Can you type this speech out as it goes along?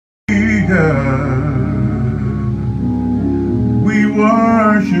good. We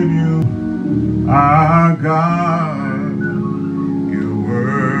worship you, our God. You're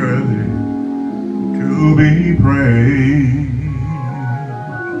worthy to be praised.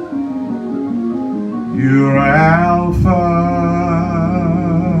 You're Alpha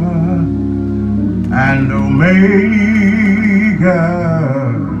and Omega.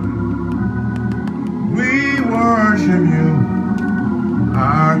 We worship you,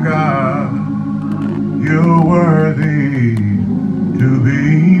 our God. You're worthy to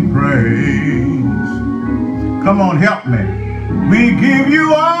be praised. Come on, help me. We give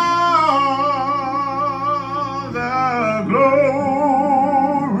you all the glory.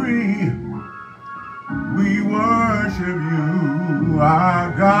 We worship you,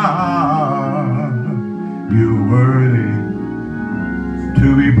 our God. You're worthy to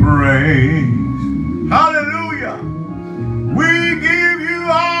be praised. Hallelujah. We give you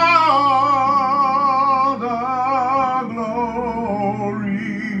all the glory.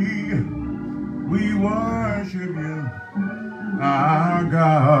 We worship you, our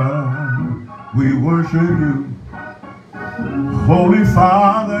God. We worship you, Holy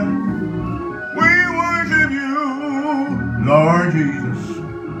Father. We worship you, Lord Jesus.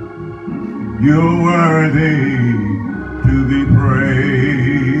 You're worthy to be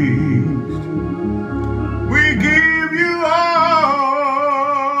praised. We give you all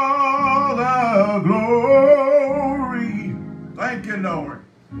the glory. Thank you, Lord.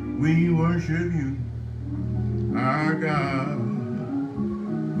 We worship you, our God.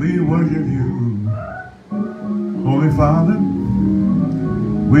 We worship you, Holy Father.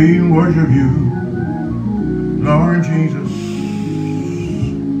 We worship you, Lord Jesus.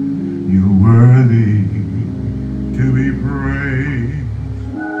 You're worthy to be praised.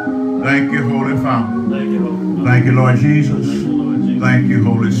 Thank you, Holy Father. Thank you, Lord Jesus. Thank you,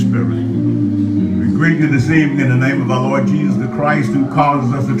 Holy Spirit. We greet you this evening in the name of our Lord Jesus the Christ, who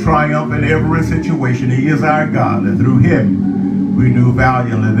causes us to triumph in every situation. He is our God, and through him we do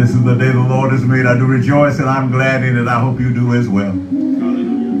valiantly. This is the day the Lord has made. I do rejoice, and I'm glad in it. I hope you do as well.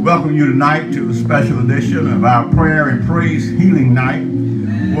 Welcome you tonight to a special edition of our prayer and praise healing night.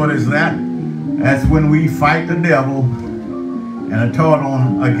 What is that? That's when we fight the devil, and I taught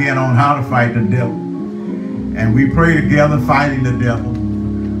again on how to fight the devil. And we pray together, fighting the devil,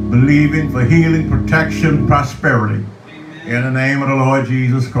 believing for healing, protection, prosperity. In the name of the Lord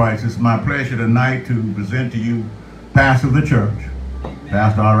Jesus Christ, it's my pleasure tonight to present to you Pastor of the church,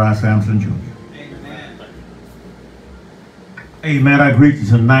 Pastor R.I. Sampson Jr. Amen. I greet you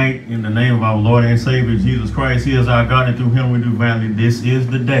tonight in the name of our Lord and Savior Jesus Christ. He is our God, and through him we do valiantly. This is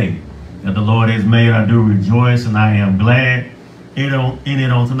the day that the Lord has made. I do rejoice, and I am glad in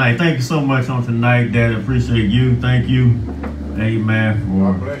it on tonight. Thank you so much on tonight, Dad. I appreciate you. Thank you, amen,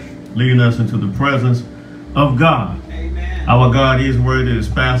 for leading us into the presence of God. Amen. Our God is worthy. As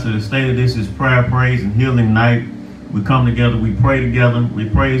Pastor has stated, this is prayer, praise, and healing night. We come together, we pray together, we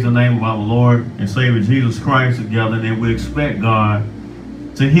praise the name of our Lord and Savior Jesus Christ together, and we expect God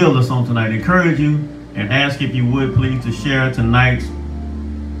to heal us on tonight. Encourage you and ask if you would please to share tonight's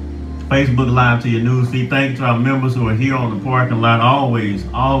Facebook Live to your news feed. Thank you to our members who are here on the parking lot. Always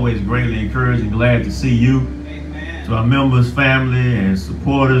greatly encouraged and glad to see you. Amen. To our members, family, and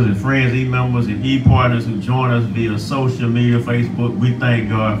supporters, and friends, e-members, and e-partners who join us via social media, Facebook, we thank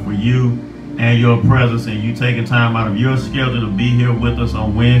God for you and your presence, and you taking time out of your schedule to be here with us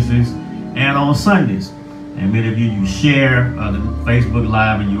on Wednesdays and on Sundays. And many of you share the Facebook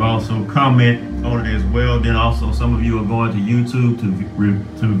Live, and you also comment on it as well. Then also some of you are going to YouTube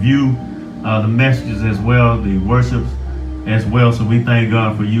to view the messages as well, the worships as well. So we thank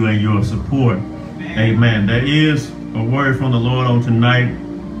God for you and your support. Amen. There is a word from the Lord on tonight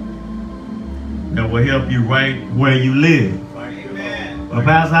that will help you right where you live. Well,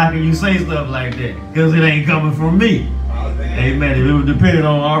 Pastor, how can you say stuff like that? Because it ain't coming from me. Amen. If it was depending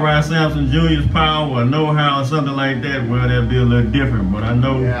on R.I. Sampson Jr.'s power or know-how or something like that, well, that'd be a little different. But I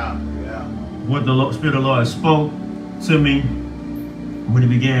know what the Spirit of the Lord spoke to me when he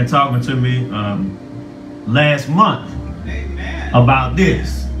began talking to me last month about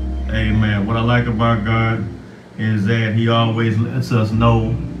this. Amen. What I like about God is that he always lets us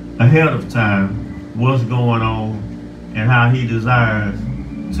know ahead of time what's going on and how he desires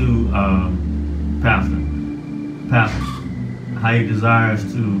to how he desires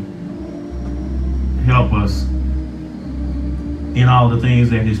to help us in all the things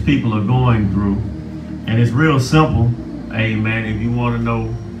that his people are going through. And it's real simple, amen. If you want to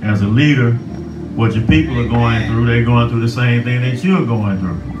know as a leader what your people are going through, they're going through the same thing that you're going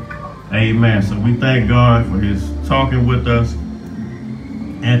through. Amen. So we thank God for his talking with us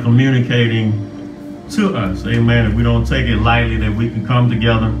and communicating to us. Amen. If we don't take it lightly, that we can come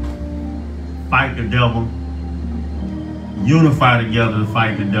together, fight the devil, unify together to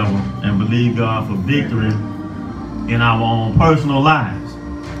fight the devil, and believe God for victory in our own personal lives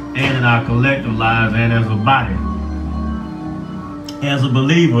and in our collective lives and as a body. As a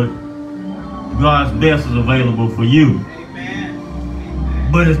believer, God's best is available for you. Amen.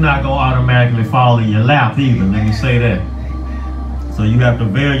 But it's not going to automatically fall in your lap either. Let me say that. So you have to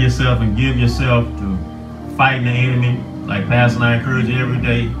avail yourself and give yourself to fighting the enemy, like Pastor and I encourage you every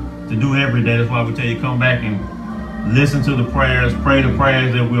day to do every day. That's why we tell you come back and listen to the prayers, pray the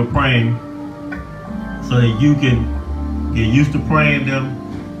prayers that we're praying, so that you can get used to praying them,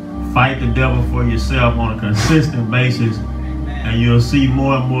 fight the devil for yourself on a consistent basis, and you'll see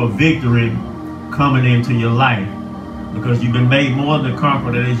more and more victory coming into your life, because you've been made more than a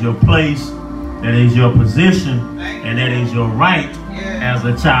conqueror. That is your place, that is your position, and that is your right as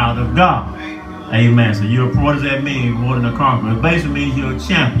a child of God. Amen. So what does that mean, more than a conqueror? It basically means you're a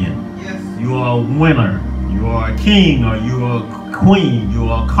champion. You are a winner. You are a king, or you are a queen. You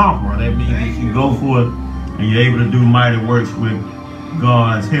are a conqueror. That means that you go forth and you're able to do mighty works with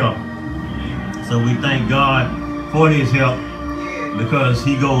God's help. So we thank God for his help, because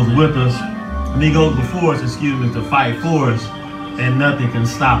he goes with us, and he goes before us, to fight for us, and nothing can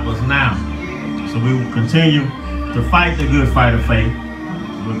stop us now. So we will continue to fight the good fight of faith.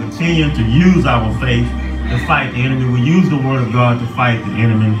 We'll continue to use our faith to fight the enemy. We use the word of God to fight the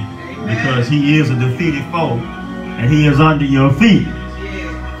enemy, because he is a defeated foe, and he is under your feet.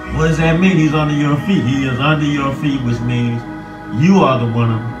 What does that mean? He's under your feet. He is under your feet, which means you are the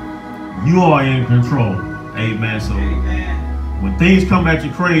winner. You are in control. Amen. So when things come at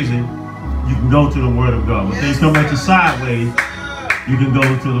you crazy, you can go to the word of God. When things come at you sideways, you can go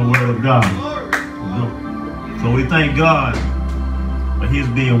to the word of God. So we thank God for his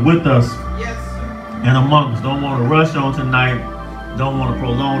being with us and among us. Don't want to rush on tonight. Don't want to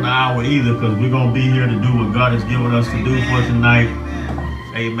prolong the hour either, because we're going to be here to do what God has given us to do for tonight.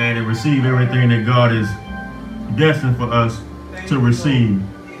 Amen. And receive everything that God is destined for us to receive.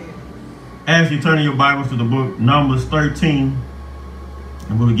 As you turn in your Bibles to the book Numbers 13,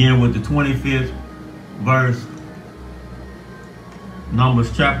 and we'll begin with the 25th verse.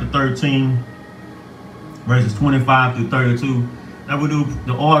 Numbers chapter 13, verses 25 through 32. Now we do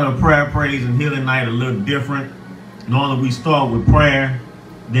the order of prayer, praise, and healing night a little different. Normally we start with prayer,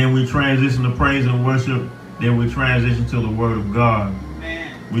 then we transition to praise and worship, then we transition to the word of God.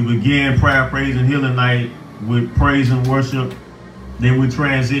 Amen. We begin prayer, praise, and healing night with praise and worship. Then we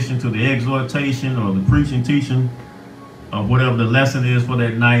transition to the exhortation or the preaching, teaching of whatever the lesson is for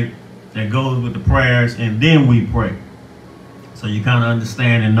that night that goes with the prayers, and then we pray. So you kind of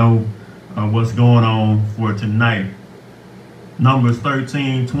understand and know what's going on for tonight. Numbers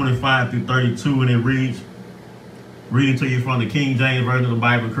 13, 25 through 32, and it reads, reading to you from the King James Version of the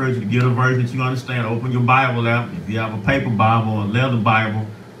Bible. I encourage you to get a version that you understand. Open your Bible out. If you have a paper Bible or a leather Bible,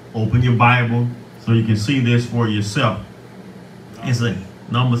 open your Bible so you can see this for yourself. It's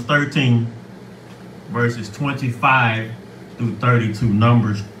Numbers 13, verses 25 through 32.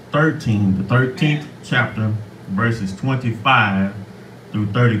 Numbers 13, the 13th chapter, verses 25 through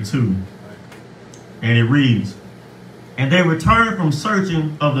 32. And it reads, "And they returned from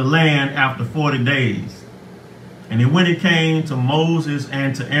searching of the land after 40 days. And when it came to Moses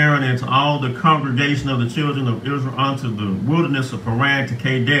and to Aaron and to all the congregation of the children of Israel unto the wilderness of Paran to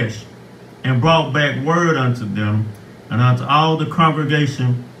Kadesh, and brought back word unto them and unto all the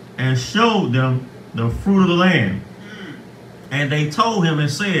congregation, and showed them the fruit of the land. And they told him and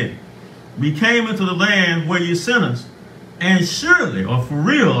said, We came into the land where you sent us, and surely, or for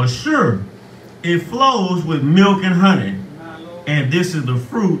real, or sure, it flows with milk and honey, and this is the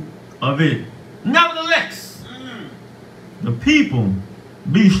fruit of it. Nevertheless, the people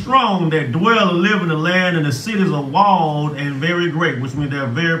be strong that dwell and live in the land, and the cities are walled and very great," which means they're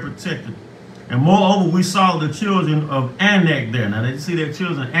very protected. "And moreover, we saw the children of Anak there." Now, did you see their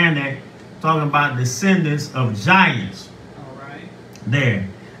children of Anak? Talking about descendants of giants. All right. There.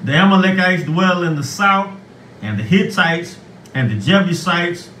 "The Amalekites dwell in the south, and the Hittites, and the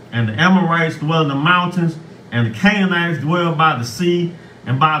Jebusites, and the Amorites dwell in the mountains, and the Canaanites dwell by the sea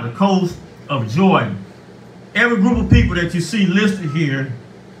and by the coast of Jordan." Every group of people that you see listed here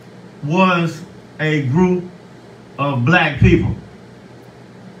was a group of black people,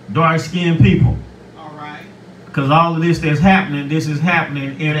 dark-skinned people. All right. Because all of this that's happening, this is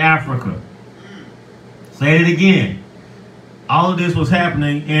happening in Africa. Say it again. All of this was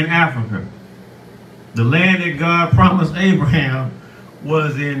happening in Africa. The land that God promised Abraham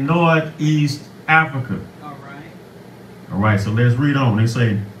was in northeast Africa. All right. All right, so let's read on. They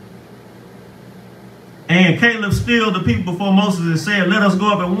say, and Caleb stilled the people before Moses and said, let us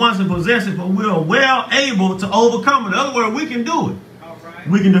go up at once and possess it, for we are well able to overcome it. In other words, we can do it. All right.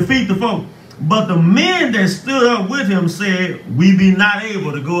 We can defeat the foe. But the men that stood up with him said, we be not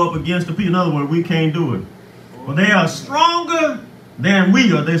able to go up against the people. In other words, we can't do it. For they are stronger than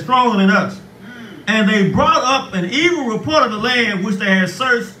we are. They're stronger than us. And they brought up an evil report of the land which they had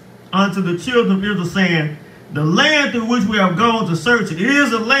searched unto the children of Israel, saying, the land through which we have gone to search it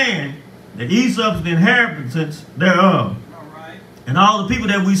is a land that eats up the inhabitants thereof. All right. And all the people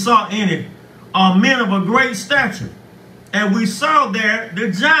that we saw in it are men of a great stature. And we saw there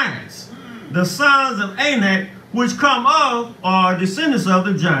the giants, the sons of Anak, which come of, or descendants of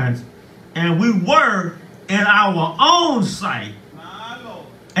the giants. And we were in our own sight My Lord.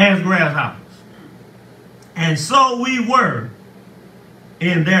 as grasshoppers. And so we were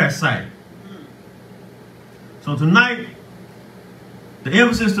in their sight. So tonight, the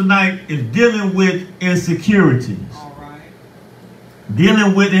emphasis tonight is dealing with insecurities. All right.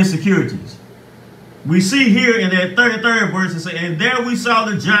 Dealing with insecurities. We see here in that 33rd verse, it says, and there we saw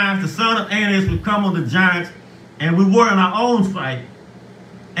the giants, the son of Anak would come on the giants, and we were in our own sight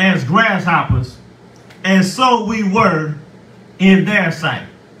as grasshoppers, and so we were in their sight.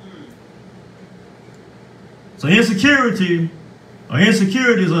 So insecurities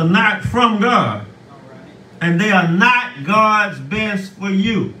are not from God, All right. and they are not God's best for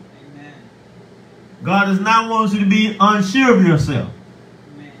you. Amen. God does not want you to be unsure of yourself.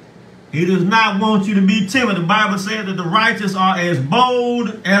 Amen. He does not want you to be timid. The Bible says that the righteous are as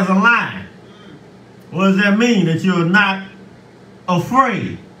bold as a lion. What does that mean? That you're not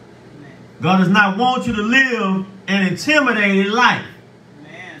afraid. Amen. God does not want you to live an intimidated life.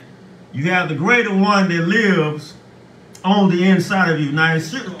 Amen. You have the greater one that lives on the inside of you. Now,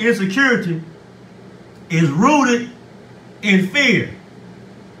 insecurity is rooted in fear.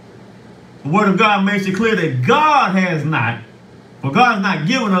 The Word of God makes it clear that God has not, for God has not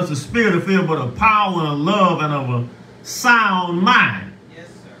given us a spirit of fear, but of power and of love and of a sound mind. Yes,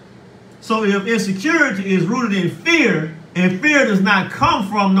 sir. So if insecurity is rooted in fear, and fear does not come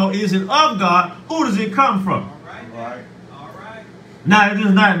from, nor is it of God, who does it come from? All right. Right. All right. Now, it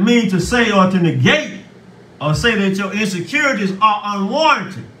does not mean to say or to negate or say that your insecurities are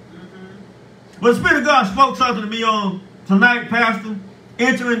unwarranted. But the Spirit of God spoke something to me on tonight, Pastor,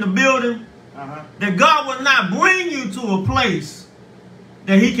 entering the building, that God will not bring you to a place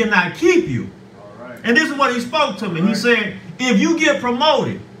that he cannot keep you. All right. And this is what he spoke to me. He said, if you get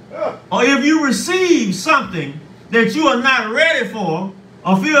promoted, or if you receive something that you are not ready for,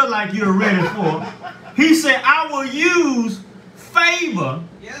 or feel like you're ready for, he said, I will use favor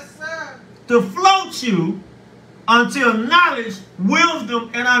Yes, sir. to float you until knowledge, wisdom,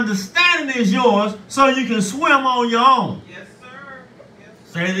 and understanding is yours so you can swim on your own. Yes, sir. Yes,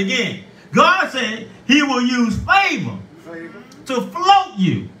 sir. Say it again. God said he will use favor Favor. to float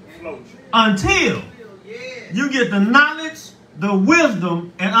you Float you. until Yes. you get the knowledge, the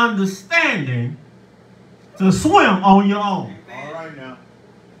wisdom, and understanding to swim on your own. All right now.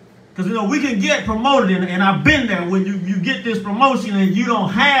 Because, you know, we can get promoted, and I've been there when you get this promotion and you don't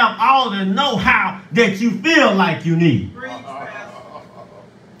have all the know-how that you feel like you need. Preach, Pastor.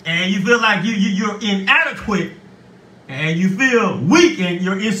 And you feel like you're inadequate, and you feel weak, and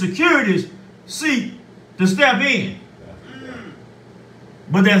your insecurities seek to step in.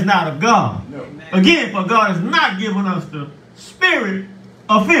 But that's not of God. No. Amen. Again, for God has not given us the spirit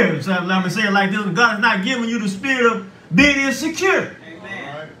of fear. So let me say it like this. God has not given you the spirit of being insecure. Amen.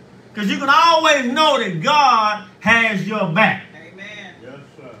 All right. Because you can always know that God has your back. Amen. Yes,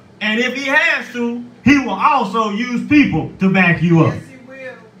 sir. And if he has to, he will also use people to back you up. Yes, he will.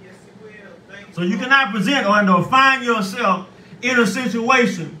 Yes, he will. Thank you. So you cannot present or find yourself in a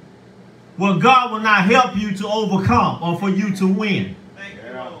situation where God will not help you to overcome or for you to win. Thank you,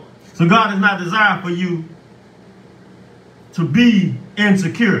 Yeah. Lord. So God does not desire for you to be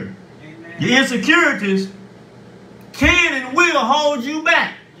insecure. Amen. Your insecurities can and will hold you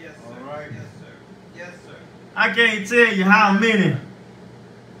back. Yes, sir. All right. Yes, sir. Yes, sir. I can't tell you how many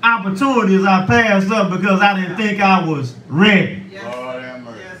opportunities I passed up because I didn't think I was ready. Yes, Lord sir. have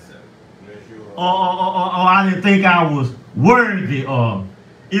mercy. Yes, sir. Bless you, Or I didn't think I was worthy, or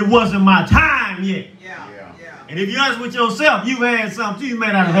it wasn't my time yet. Yeah. Yeah. Yeah. And if you're honest with yourself, you've had some too. You may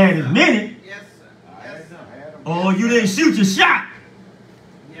not have had as many, Yes, sir. Yes, sir. or you didn't shoot your shot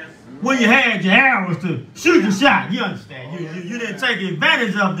Yes, sir. when you had your arrows to shoot your shot. You understand? You didn't take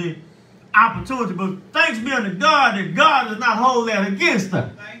advantage of the opportunity. But thanks be unto God that God does not hold that against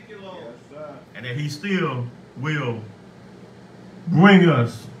us, Thank you, Lord. Yes, sir. and that he still will bring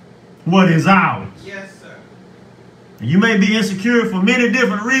us what is ours. Yes, sir. And you may be insecure for many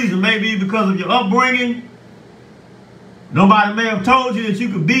different reasons. Maybe because of your upbringing. Nobody may have told you that you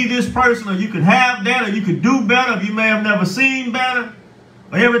could be this person, or you could have that, or you could do better. You may have never seen better.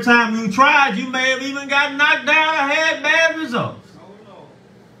 Or every time you tried, you may have even got knocked down or had bad results.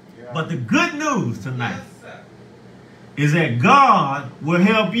 Yeah. But the good news tonight is that God will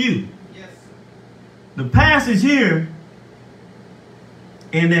help you. Yes, the passage here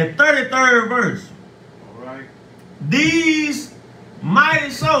in that 33rd verse. All right. These mighty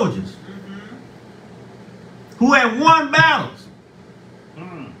soldiers who had won battles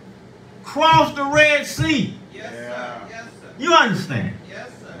crossed the Red Sea. Yes, sir. Yes, sir. You understand? Yes,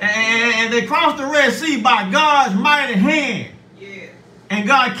 sir. And they crossed the Red Sea by God's mighty hand. Yes. And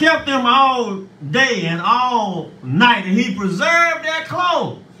God kept them all day and all night, and he preserved their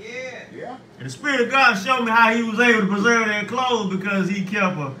clothes. Yeah. Yeah. And the Spirit of God showed me how he was able to preserve their clothes, because he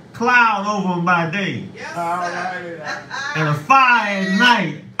kept a cloud over them by day. Yes, sir. And a fire at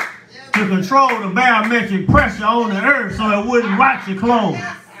night to control the barometric pressure on the earth so it wouldn't rot your clothes.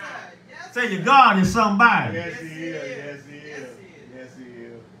 Yes, yes. Say your God is somebody. Yes, he is. Yes, he is. Yes, he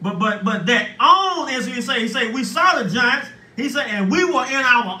is. But that own, as he say, we saw the giants. He said, and we were in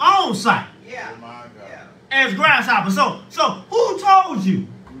our own sight. Yeah. Oh my God. As grasshoppers. So who told you?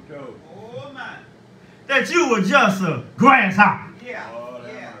 Who told? Oh my. That you were just a grasshopper? Yeah. Oh,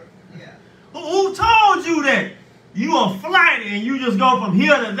 yeah. Who told you that you are flighty and you just go from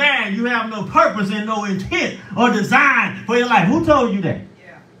here to there and you have no purpose and no intent or design for your life? Who told you that?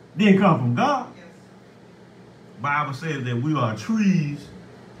 Yeah. Didn't come from God. Yes. The Bible says that we are trees,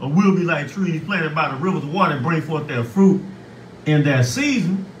 or we'll be like trees planted by the rivers of water and bring forth their fruit in their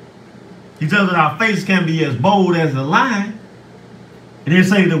season. He tells that our faces can be as bold as a lion. And they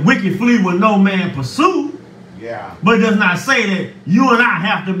say the wicked flee when no man pursue. Yeah. But it does not say that you and I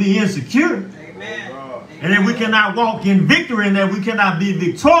have to be insecure. Amen. And that we cannot walk in victory, and that we cannot be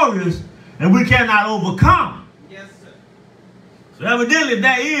victorious, and we cannot overcome. Yes, sir. So evidently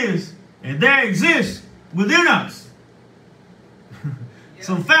there is, and there exists within us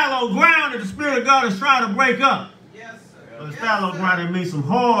some fallow ground that the Spirit of God is trying to break up. Yes, sir. So the fallow ground, that means some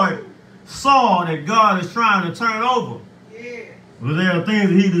hard soil that God is trying to turn over. Yeah. But there are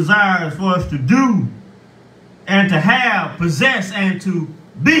things that he desires for us to do and to have, possess, and to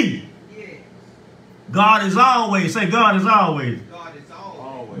be. God is always, say God is always. God is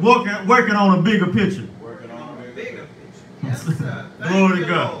always. Working on a bigger picture. Working on a bigger picture. Yes, sir. Glory to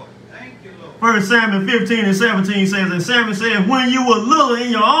God. Lord. Thank you, Lord. 1 Samuel 15 and 17 says, and Samuel said, when you were little in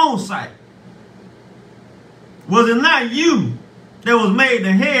your own sight, was it not you that was made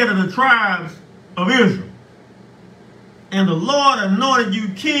the head of the tribes of Israel? And the Lord anointed you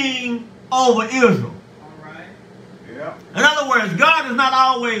king over Israel. In other words, God does not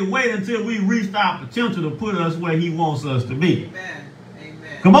always wait until we reach our potential to put us where he wants us to be. Amen.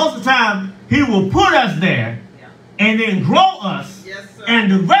 Amen. Because most of the time, he will put us there and then grow us and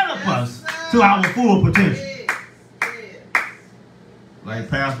develop us to our full potential. Like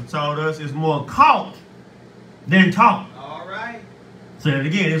Pastor told us, it's more caught than taught. All right. Say it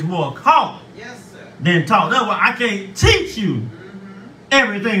again, it's more caught than taught. In other words, I can't teach you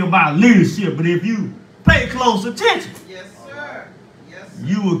everything about leadership, but if you pay close attention, yes, sir. Yes, sir,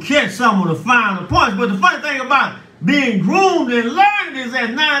 you will catch some of the finer points. But the funny thing about being groomed and learning is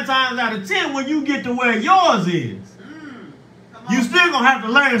that 9 times out of 10, when you get to where yours is, you still gonna have to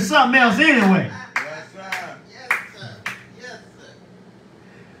learn something else anyway. Yes, sir. Yes, sir. Yes, sir.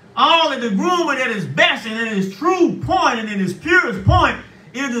 All of the grooming at its best and at its true point and in its purest point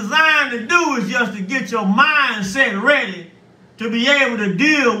is designed to do is just to get your mind set ready to be able to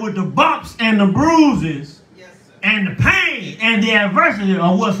deal with the bumps and the bruises and the pain and the adversity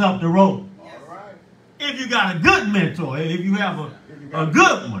of what's up the road. All right. If you got a good mentor, if you have a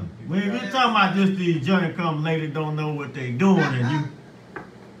good one. We're talking about just these journey come later don't know what they're doing, and you.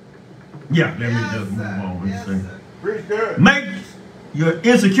 Yeah, let me just move on and say. Pretty good. Make your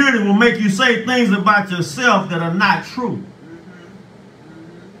insecurity will make you say things about yourself that are not true.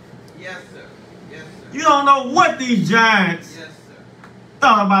 Yes, sir. Yes, sir. You don't know what these giants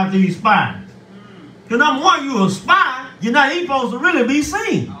thought about these spies. Because number one, you're a spy. You're not even supposed to really be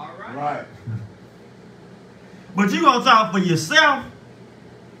seen. All right. But you're going to talk for yourself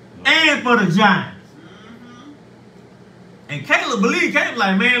and for the giants. And Caleb believed, Caleb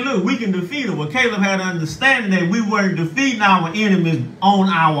like, man, look, we can defeat them. Well, Caleb had an understanding that we weren't defeating our enemies on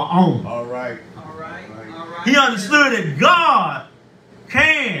our own. All right. All right. All right. He understood that God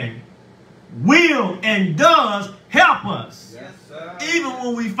can, will, and does help us. Yes, sir. Even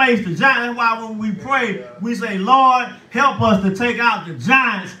when we face the giants. That's why when we pray, we say, Lord, help us to take out the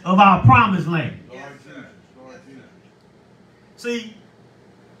giants of our promised land. Yes, sir. See,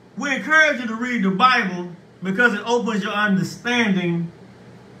 we encourage you to read the Bible because it opens your understanding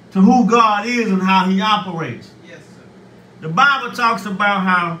to who God is and how he operates. Yes, sir. The Bible talks about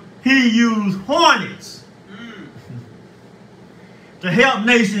how he used hornets to help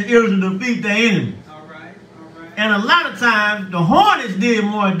nation Israel defeat their enemies. All right, all right. And a lot of times, the hornets did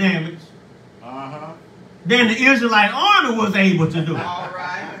more damage than the Israelite army was able to do. All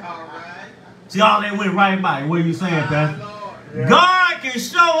right, all right. See, all that went right by. What are you saying, Pastor? Lord. Yeah. God can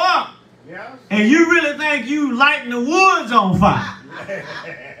show up, Yes. and you really think you lighting the woods on fire. Yeah.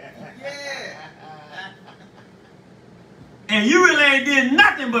 And you really ain't did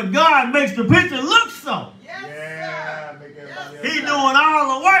nothing, but God makes the picture look so. Yes, Yeah. sir. Make Yes, everybody sir. He doing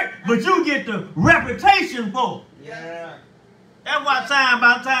all the work, but you get the reputation for it. Yes, Yeah. sir. That's why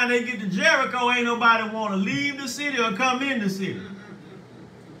by the time they get to Jericho, ain't nobody want to leave the city or come in the city.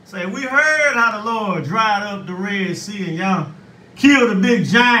 Say, we heard how the Lord dried up the Red Sea and y'all killed a big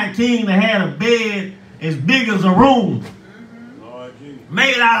giant king that had a bed as big as a room, Lord Jesus.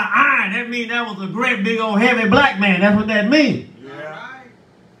 made out of iron. That means that was a great big old heavy black man. That's what that means. All Yeah. right.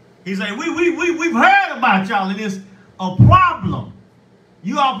 He said, we've heard about y'all, and it's a problem.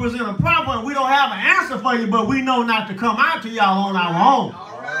 You all present a problem, and we don't have an answer for you, but we know not to come out to y'all on our own.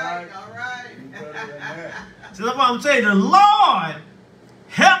 All right, all You right. better than that. So that's what I'm saying. The Lord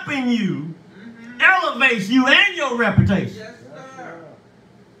helping you elevates you and your reputation. Yes, sir.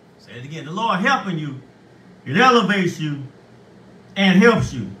 Say it again. The Lord helping you, it elevates you and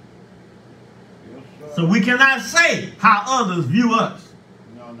helps you. Yes, sir. So we cannot say how others view us.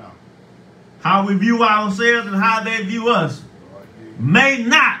 No, no. How we view ourselves and how they view us Lord Jesus. may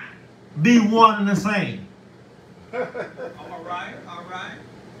not be one and the same. All right, all right.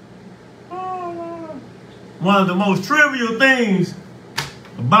 One of the most trivial things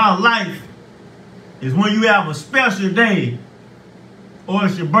about life is when you have a special day, or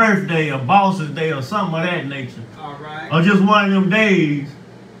it's your birthday, or boss's day, or something of that nature, All right. or just one of them days,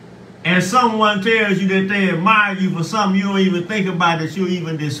 and someone tells you that they admire you for something you don't even think about that you're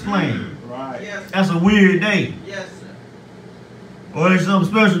even displaying. Right. Yes, That's a weird day. yes, sir. Or it's some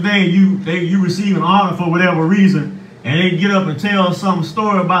special day you receive an honor for whatever reason, and they get up and tell some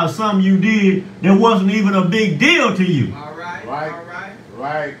story about something you did that wasn't even a big deal to you. All right, Right. all right.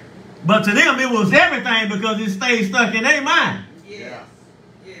 Right. But to them, it was everything because it stayed stuck in their mind. Yes,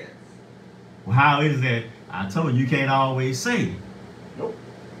 yes. Well, how is that? I told you can't always say Nope.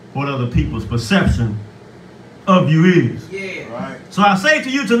 what other people's perception of you is. Yeah. Right. So I say to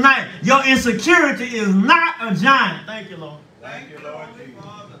you tonight, your insecurity is not a giant. Thank you, Lord. Thank you, Lord Holy Jesus.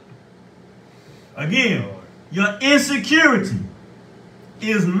 Father. Again, your insecurity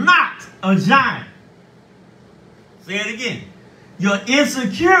is not a giant. Say it again. Your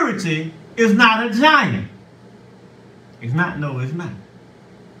insecurity is not a giant. It's not. No, it's not.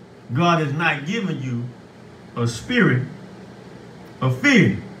 God has not given you a spirit of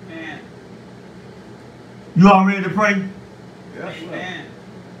fear. Amen. You all ready to pray? Yes, sir. Amen.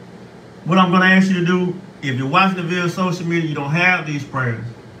 What I'm going to ask you to do, if you're watching the video on social media, you don't have these prayers,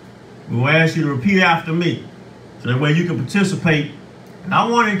 we will ask you to repeat after me. So that way you can participate. And I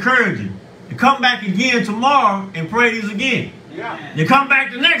want to encourage you to come back again tomorrow and pray these again. Yeah. You come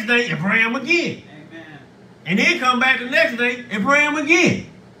back the next day and pray them again. Amen. And then come back the next day and pray them again.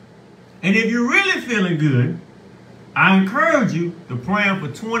 And if you're really feeling good, I encourage you to pray them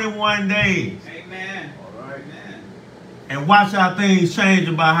for 21 days. Amen. All right. Amen. And watch how things change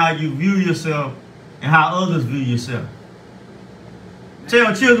about how you view yourself and how others view yourself.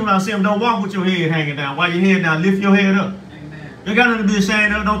 Tell children when I see them, don't walk with your head hanging down. While your head down, lift your head up. Amen. You got nothing to be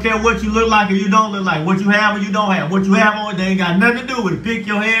ashamed of. Don't care what you look like or you don't look like. What you have or you don't have. What you have on, they ain't got nothing to do with it. Pick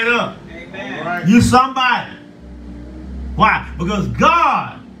your head up. Amen. All right. You somebody. Why? Because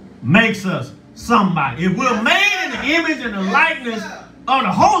God makes us somebody. If we're made in the image and the likeness of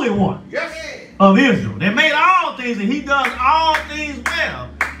the Holy One Yes. of Israel, that made all things and he does all things well,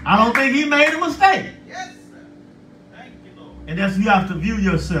 I don't think he made a mistake. Yes, sir. Thank you, Lord. And that's you have to view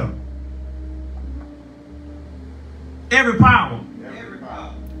yourself. Every power Every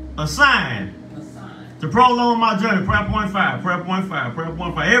power assigned assigned. to prolong my journey. Prayer point 5. Prayer point 5. Prayer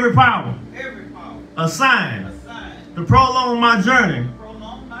point 5. Every power Every power assigned assigned. to prolong my journey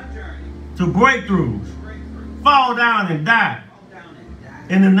Prolong my journey to breakthroughs to breakthrough. fall down and die Fall down and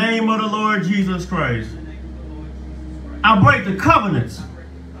die. in the name of the Lord Jesus Christ. In the name of the Lord Jesus Christ. I break the covenants I break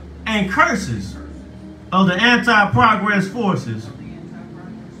the covenant and curses curses of the anti-progress forces of the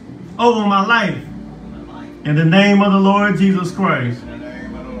anti-progress over my life over my life. in the name of the Lord Jesus Christ. In the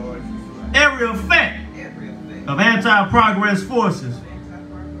name of the Lord Jesus Christ. Every effect Every effect of anti-progress forces of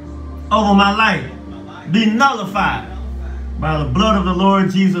anti-progress over my life over my life be nullified nullified by the blood of the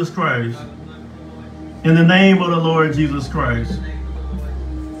Lord Jesus Christ, in the name of the Lord Jesus Christ.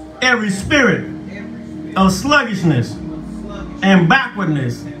 Every spirit of sluggishness and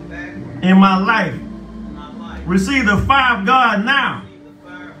backwardness in my life, receive the fire of God now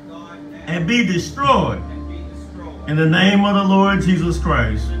and be destroyed in the name of the Lord Jesus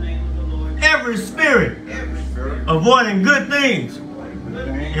Christ. Every spirit avoiding good things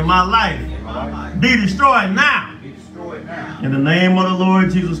in my life, be destroyed now in the name of the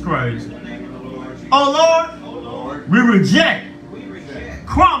Lord Jesus Christ. Oh Lord, we reject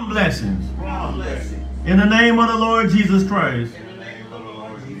crumb blessings in the name of the Lord Jesus Christ.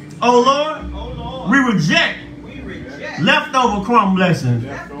 Oh Lord, we reject leftover crumb blessings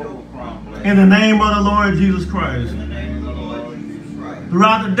in the name of the Lord Jesus Christ.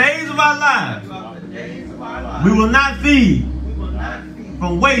 Throughout the days of our lives, we will not feed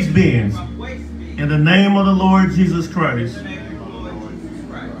from waste bins in the name of the Lord Jesus Christ.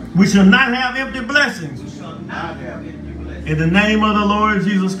 We shall not have empty blessings in the name of the Lord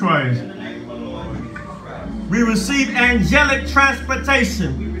Jesus Christ. We receive angelic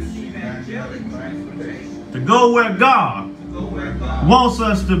transportation to go where God wants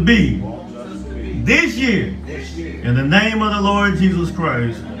us to be this year in the name of the Lord Jesus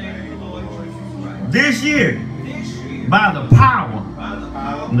Christ. This year, by the power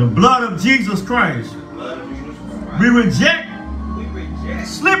and the blood of Jesus Christ, we reject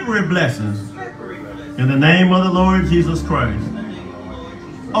slippery blessings in the name of the Lord Jesus Christ.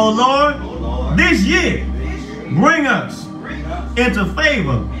 Oh Lord, this year, bring us into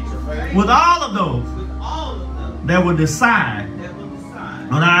favor with all of those that will decide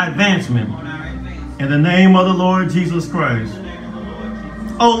on our advancement in the name of the Lord Jesus Christ.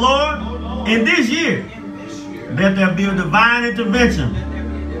 Oh Lord, in this year, let there be a divine intervention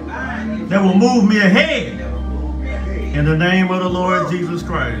that will move me ahead in the name of the Lord Jesus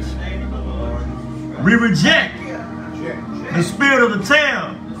Christ. We reject the spirit of the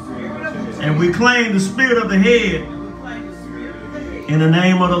tail and we claim the spirit of the head in the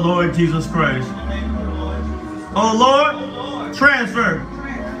name of the Lord Jesus Christ. Oh Lord, transfer,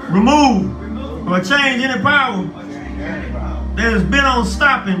 remove, or change any power that has been on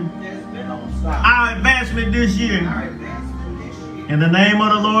stopping our advancement this year in the name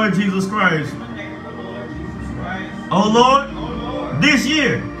of the Lord Jesus Christ. Oh Lord, this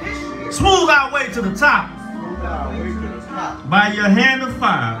year, smooth our way to the top by your hand of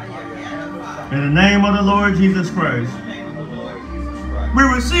fire in the name of the Lord Jesus Christ. We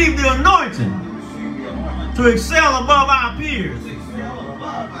receive the anointing to excel above our peers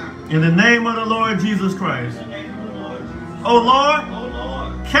in the name of the Lord Jesus Christ. Oh Lord,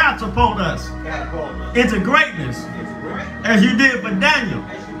 catapult us into greatness as you did for Daniel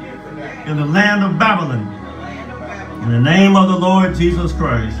in the land of Babylon in the name of the Lord Jesus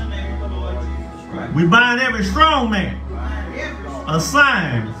Christ. We bind every strong man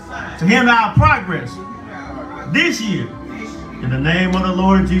assigned to hinder our progress this year in the name of the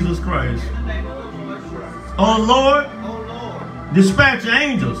Lord Jesus Christ. Oh Lord, dispatch your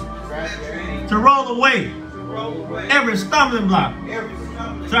angels to roll away every stumbling block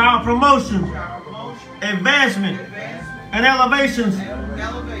to our promotion, advancement, and elevations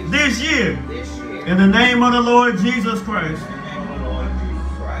this year in the name of the Lord Jesus Christ.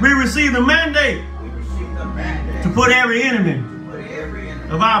 We receive the mandate to put every enemy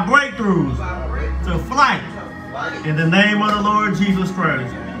of our breakthroughs to flight in the name of the Lord Jesus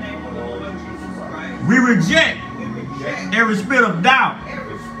Christ. We reject every spirit of doubt,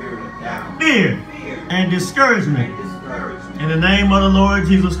 fear, and discouragement in the name of the Lord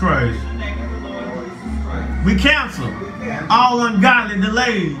Jesus Christ. We cancel all ungodly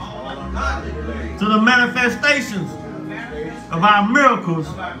delays to the manifestations of our miracles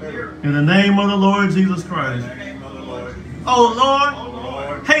in the name of the Lord Jesus Christ. Oh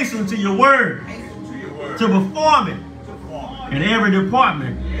Lord, hasten to your word to perform it in every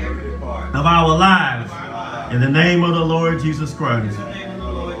department of our lives in the name of the Lord Jesus Christ.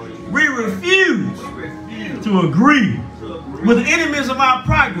 We refuse to agree with the enemies of our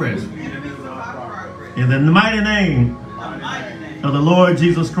progress in the mighty name of the Lord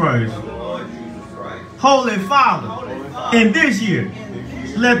Jesus Christ. Holy Father, in this year,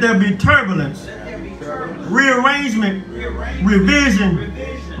 let there be turbulence, rearrangement, revision,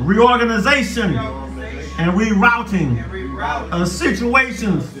 reorganization, and rerouting of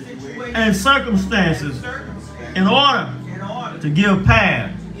situations and circumstances in order to give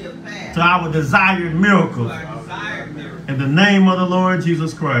path to our desired miracles in the name of the Lord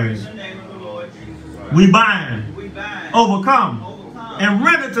Jesus Christ. We bind, overcome, and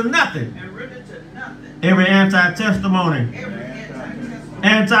render to nothing every anti-testimony,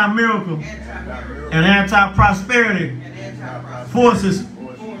 anti-miracle, and anti-prosperity forces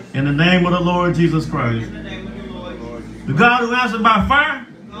in the name of the Lord Jesus Christ. The God who answered by fire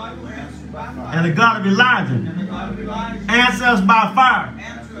and the God of Elijah answer us by fire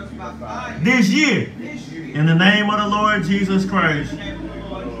this year in the name of the Lord Jesus Christ.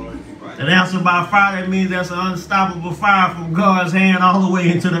 An answer by fire, that means that's an unstoppable fire from God's hand all the way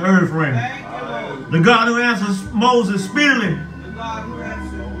into the earth realm. The God who answers Moses speedily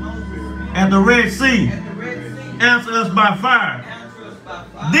at the Red Sea, answer us by fire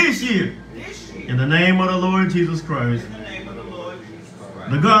this year in the name of the Lord Jesus Christ.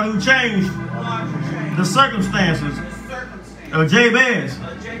 The God who changed the circumstances of Jabez,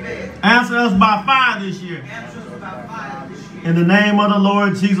 answer us by fire this year in the name of the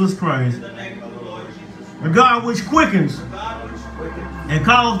Lord Jesus Christ. The God which quickens and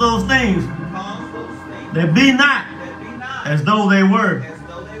calls those things that be not as though they were,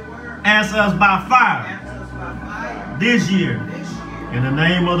 answer us by fire this year in the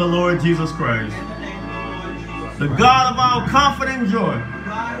name of the Lord Jesus Christ. The God of all comfort and joy,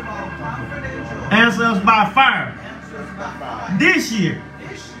 answer us by fire this year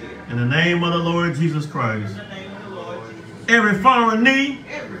in the name of the Lord Jesus Christ. Every foreign knee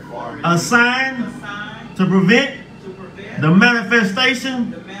assigned to prevent the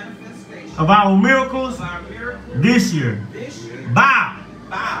manifestation of our miracles this year, bow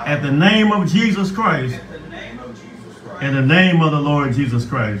at the name of Jesus Christ, in the name of the Lord Jesus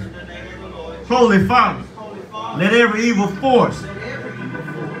Christ. Holy Father, let every evil force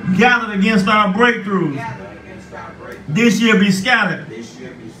gathered against our breakthroughs this year be scattered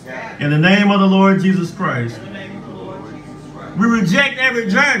in the name of the Lord Jesus Christ. We reject every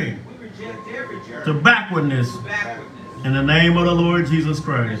journey to backwardness in the name of the Lord Jesus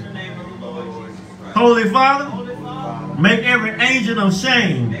Christ. Holy Father, make every agent of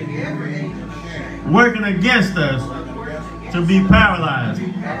shame working against us to be paralyzed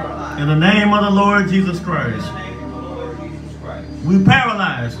in the name of the Lord Jesus Christ. We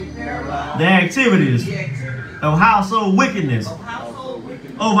paralyze the activities of household wickedness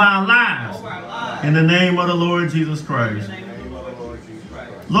over our lives in the name of the Lord Jesus Christ.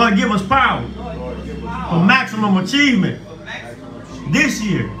 Lord, give us power for maximum achievement this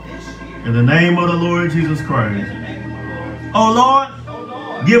year in the name of the Lord Jesus Christ. Oh Lord,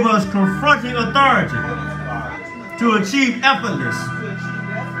 give us confronting authority to achieve effortless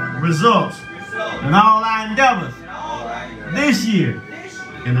results in all our endeavors this year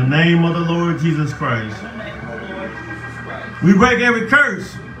in the name of the Lord Jesus Christ. We break every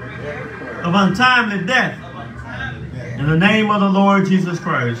curse of untimely death in the name of the Lord Jesus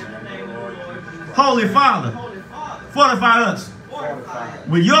Christ. Holy Father, fortify us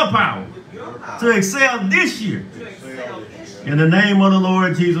with your power to excel this year in the name of the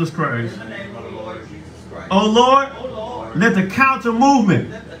Lord Jesus Christ. Oh Lord, let the counter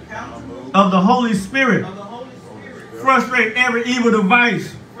movement of the Holy Spirit frustrate every evil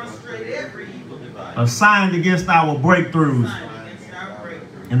device assigned against our breakthroughs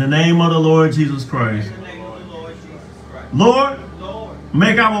in the name of the Lord Jesus Christ. Lord,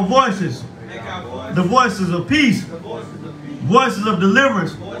 make our voices the voices of peace, voices of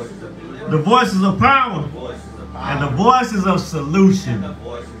deliverance, the voices of power, and the voices of solution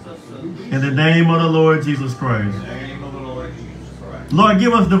in the name of the Lord Jesus Christ. Lord,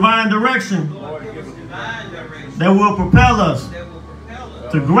 give us divine direction that will propel us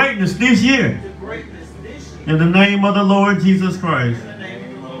to greatness this year in the name of the Lord Jesus Christ.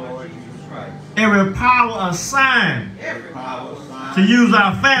 Every power assigned to use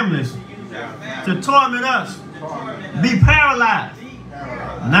our families to torment us be paralyzed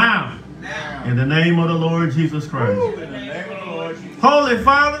now in the name of the Lord Jesus Christ. Holy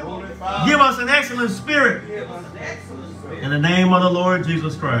Father, give us an excellent spirit in the name of the Lord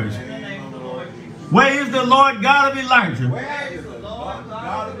Jesus Christ. Where is the Lord God of Elijah?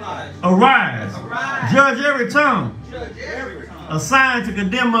 Arise, judge every tongue assigned to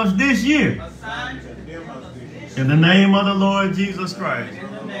condemn us this year in the name of the Lord Jesus Christ.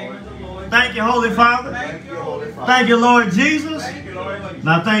 Thank you, Holy Father. Thank you, Lord Jesus.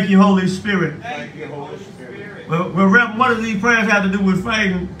 Now thank you, Holy Spirit. Well, Reverend, what do these prayers have to do with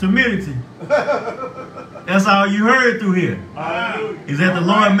fighting timidity? That's all you heard through here. Is that the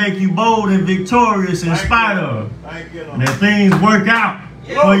Lord make you bold and victorious in spite of. And that things work out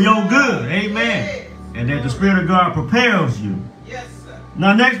for your good. Amen. And that the Spirit of God prepares you.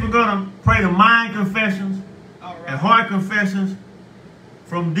 Now next we're going to pray the mind confessions and heart confessions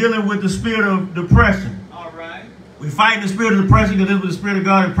from dealing with the spirit of depression. We fight the spirit of depression because this was the Spirit of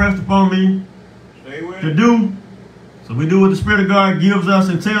God impressed upon me to do. So we do what the Spirit of God gives us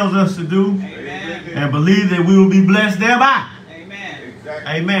and tells us to do. Amen. And believe that we will be blessed thereby. Amen.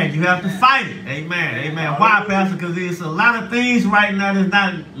 Exactly. Amen. You have to fight it. Amen. Amen. Why, Pastor? Because there's a lot of things right now that's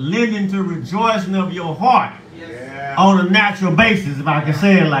not lending to rejoicing of your heart Yeah. on a natural basis, if I can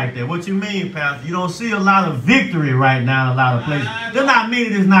say it like that. What you mean, Pastor? You don't see a lot of victory right now in a lot of places. Does not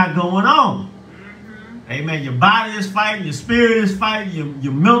mean it's not going on. Amen. Your body is fighting. Your spirit is fighting.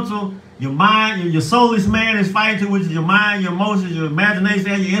 Your mental, your mind, your soulish man is fighting, which is your mind, your emotions, your imagination,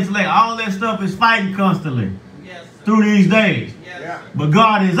 and your intellect. All that stuff is fighting constantly Yes, sir. through these days. Yes. Yeah. But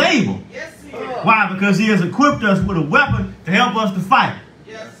God is able. Yes, he is. Why? Because he has equipped us with a weapon to help us to fight.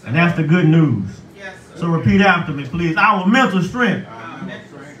 Yes, sir. And that's the good news. Yes, sir. So repeat after me, please. Our mental strength Our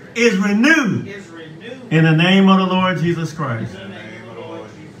mental strength is renewed is renewed in the name of the Lord Jesus Christ. in the name of the Lord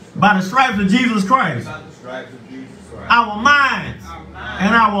Jesus. By the stripes of Jesus Christ, By the stripes Stripes of Jesus Christ. our minds our mind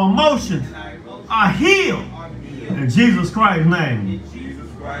and our emotions and our emotions are healed are healed in Jesus Christ's name. in Jesus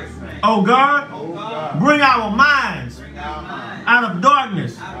Christ's name. Oh God, Oh Oh God, God. bring our minds bring our mind out of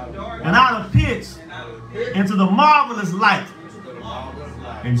darkness out of darkness and out of pits and out of the pit into the marvelous light into the marvelous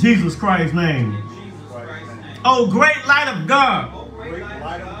light in Jesus Christ's name. in Jesus Christ's name. Oh great light of God, Oh, Great great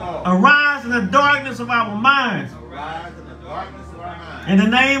light of God. arise in the darkness of our minds Rise in the darkness of our minds. in the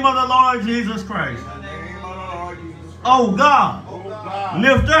name of the Lord Jesus Christ. In the name of the Lord Jesus Christ. Oh God, Oh God.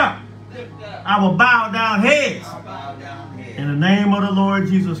 lift up Lift up our bowed down heads our bowed down head in the name of the Lord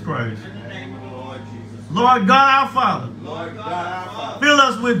Jesus Christ. in the name of the Lord Jesus. Lord God our Father, Lord God, our Father, fill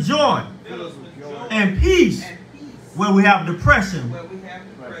us with joy fill us with joy and peace and peace where we have depression where we have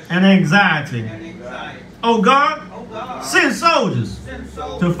depression and anxiety. and anxiety. Oh God, Oh God, send soldiers send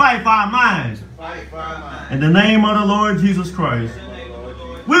souls to fight for our minds Fight for our minds. in the name of the Lord Jesus Christ. in the name of the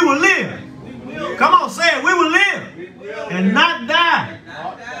Lord. We will live. We will Come on, say it. We will live we will and not die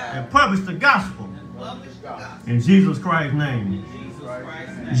not die and publish the gospel and publish the gospel in Jesus Christ's name. in Jesus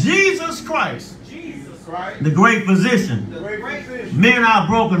Christ's name. Jesus Christ, Jesus Christ. the great physician, the Great great physician. mend our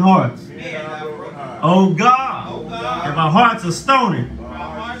broken hearts. man our broken heart. Oh God, Oh God, if our hearts are stony, our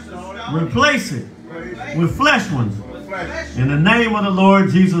hearts are stone. replace it with flesh ones With flesh. in the name of the Lord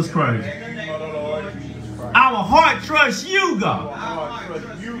Jesus Christ. In the name of the Lord Jesus Christ. Our heart trusts you, God. Our heart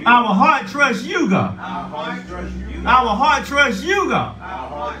trusts you. Our heart trusts you, God. Our heart trusts you. Our heart trusts you, God. Our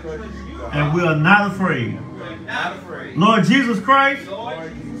heart trusts you. And we are not afraid. We're not afraid. Lord Jesus Christ,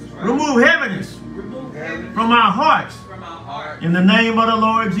 Lord Jesus Christ, remove heaviness remove heaven from our hearts from our heart. in the name of the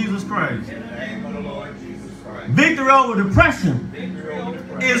Lord Jesus Christ. In the name of the Lord Jesus Christ. Victory over depression Victory over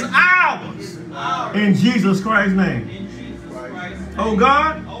depression is ours ours in Jesus Christ's name. in Jesus Christ's name. Oh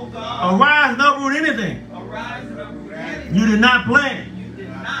God, Oh God, arise and uproot anything arise and uproot anything you did not plant you did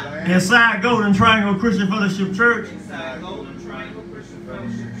not inside Golden Triangle Christian Fellowship Church inside Golden Triangle Christian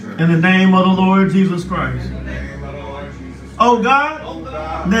Fellowship Church. in the name of the Lord Jesus Christ. In the In the name name of the Lord Jesus Christ. Oh God, Oh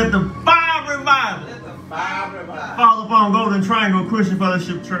God, let the fire of revival let the Fire revival. fall upon Golden Triangle Christian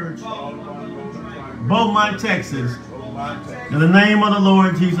Fellowship Church, All upon Golden Triangle. Beaumont, Texas, Oh, my text. in the name of the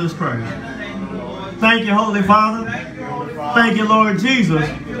Lord Jesus Christ. in the name of the Lord. Thank you, Holy Father. Thank you, Holy Thank you, Lord Jesus.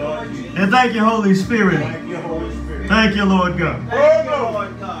 Thank you, Lord Jesus. And thank you, Holy Spirit. Thank you, Holy Spirit. Thank you, Lord God. Thank you,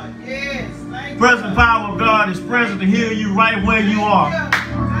 Lord God. Yes, thank you. Present power of God is present to heal you right where you are.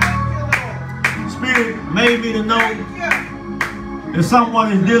 Thank Spirit made me to know you, Lord. that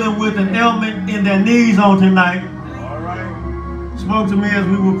someone is dealing with an ailment in their knees on tonight. All right. Spoke to me as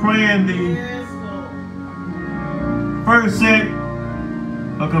we were praying the Yes, Lord. first set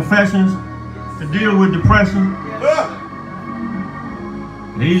of confessions to deal with depression. Ah!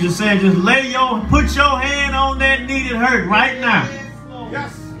 And he just said, just put your hand on that knee that hurt right now. Yes, Lord.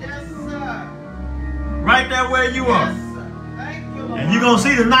 Yes. Yes, sir. Right there where you Yes, are. sir. Thank you, Lord. And you're going to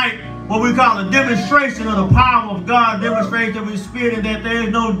see tonight what we call a demonstration of the power of God, demonstration of His Spirit, and that there is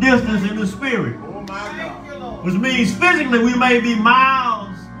no distance in the Spirit. Oh, my Thank God. you, Lord. Which means physically we may be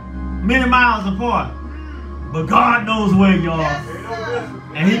many miles apart. But God knows where you are. Yes, Ain't no sir. difference.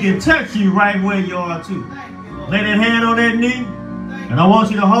 And He can touch you right where you are too. Thank you, Lord. Lay that hand on that knee. Thank And I want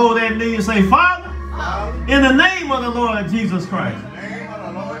you to hold that knee and say, Father, Father, in the name of the Lord Jesus Christ, in the name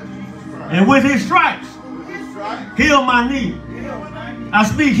of the Lord Jesus Christ. and with His stripes, With His stripes, heal my knee. heal my knee. I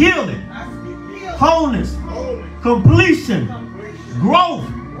speak healing, I speak healing, wholeness, Holy, completion, completion, growth,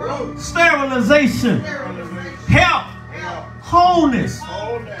 growth, sterilization, sterilization, health, health, wholeness,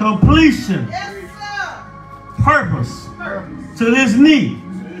 wholeness, completion, Yes, sir. purpose purpose. to this knee.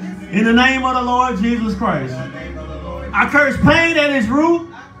 In In the name of the Lord Jesus Christ. the name of the Lord. I curse pain at its root.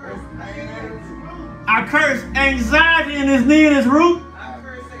 I curse pain at its root. I curse anxiety in his knee and his root. I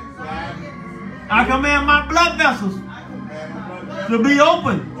curse anxiety in his root. I command my blood vessels I command my blood to be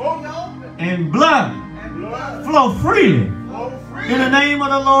open to be open and blood and blood flow freely flow freely in the name of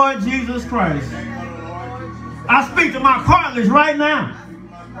the Lord Jesus Christ. I speak to my cartilage right now.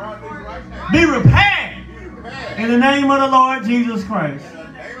 Be repaired in the name of the Lord Jesus Christ.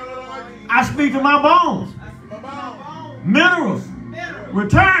 I speak to my bones. Minerals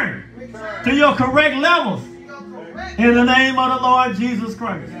return to your correct levels in the name of the Lord Jesus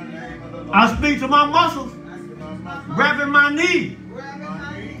Christ. I speak to my muscles, wrapping my knee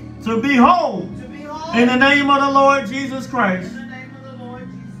to be whole in the name of the Lord Jesus Christ.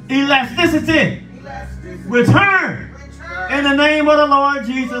 Elasticity return in the name of the Lord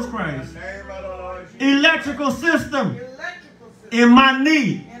Jesus Christ. Electrical system in my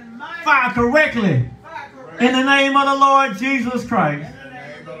knee fire correctly in the name of the Lord Jesus Christ.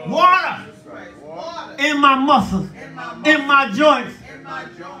 Water in my muscles, in my joints,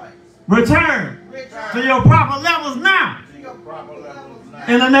 return to your proper levels now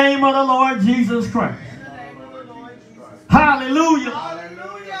in the name of the Lord Jesus Christ. Hallelujah.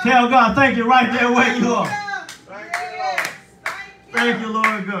 Tell God thank you right there where you are. Thank you,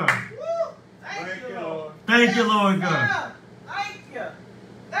 Lord God. Thank you, Lord God. Thank you.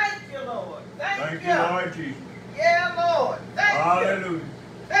 Thank you, Lord. Thank you, Lord Jesus. Yeah, Lord. Thank you. Hallelujah.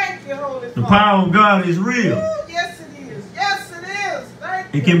 Thank you, Holy The Father. power of God is real. Yes, it is. Yes, it is.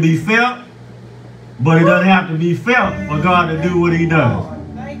 Thank you. It can be felt, but it doesn't have to be felt for God to do what he does.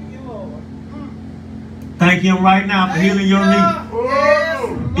 Thank you, Lord. Thank him right now for healing your knee. Yes,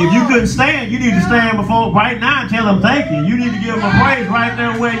 If you couldn't stand, you need to stand before right now and tell him thank you. You need to give him a praise right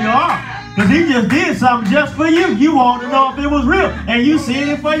there where you are. Because he just did something just for you. You want to know if it was real. And you seen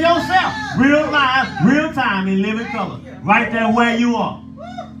it for yourself. Real life, real time in living color. Right there where you are.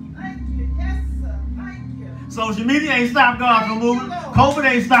 Thank you. Yes, sir. Thank you. Social media ain't stopped God from moving. COVID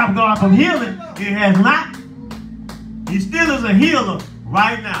ain't stopped God from healing. It has not. He still is a healer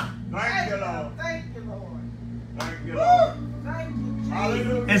right now. Thank you, Lord. Thank you, Lord. Thank you, Lord. Thank you, Jesus.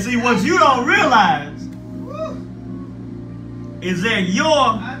 Hallelujah. And see, what you don't realize Woo. is that you're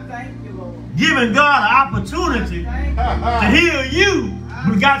I thank you, Lord. giving God an opportunity Thank you. to heal you,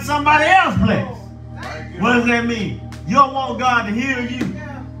 but got somebody else blessed. Thank you. What does that mean? You don't want God to heal you.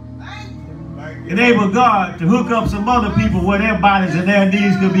 Yeah. Thank you. Thank you. Enable God to hook up some other people where their bodies and their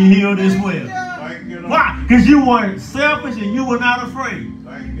needs could be healed as well. Thank you, Lord. Why? Because you weren't selfish and you were not afraid.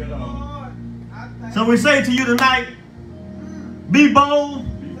 Thank you, Lord. Lord, I thank So we say to you tonight, be bold,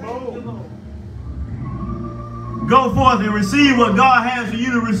 Be you, bold. Lord. go forth and receive what God has for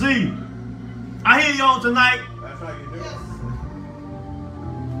you to receive. I hear you on tonight. That's how you do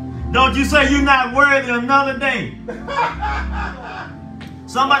it. Don't you say you're not worthy another day.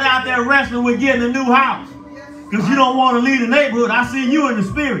 Somebody out there wrestling with getting a new house because you don't want to leave the neighborhood. I see you in the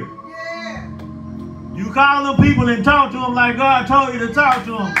spirit. Yeah. You call them people and talk to them like God told you to talk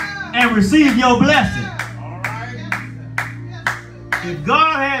to them and receive your blessing. All right. If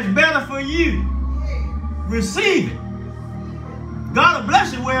God has better for you, receive it. God will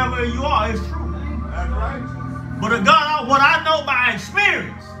bless you wherever you are. It's true. That's right. But God, what I know by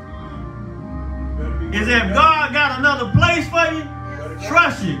experience is that if God got another place for you,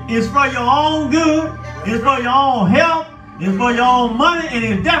 trust you. It's for your own good. It's for your own health. It's for your own money. And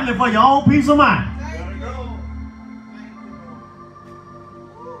it's definitely for your own peace of mind.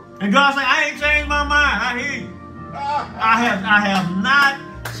 And God said, I ain't changed my mind. I hear you. I have not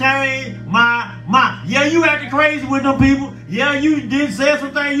changed my mind. Yeah, you acted crazy with them people. Yeah, you did say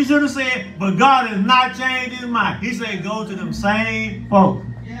some things you should have said. But God has not changed his mind. He said, go to them same folks.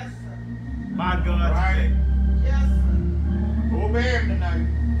 Yes, sir. My God, Right. today. Yes, sir. Obey him tonight.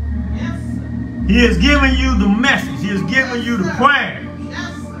 Yes, sir. He has given you the message. He has given you the prayer.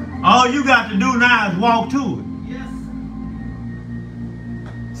 Yes, sir. All you got to do now is walk to it. Yes,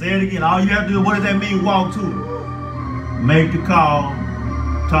 sir. Say it again. All you have to do, what does that mean, walk to it? Make the call.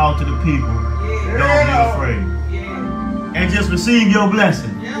 Talk to the people. Yeah. Don't be afraid. Yeah. And just receive your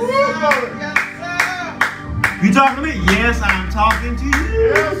blessing. Yes, sir. Yes, sir. You talking to me? Yes, I'm talking to you.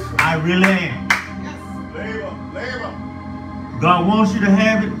 Yes. I really am. Yes, Labor. Labor. God wants you to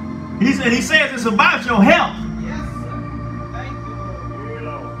have it. He says it's about your health. yes, sir. Thank you, Lord.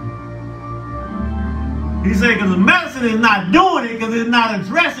 Yeah, Lord. He said because the medicine is not doing it because it's not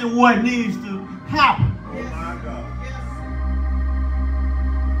addressing what needs to happen. Yes, My God. yes,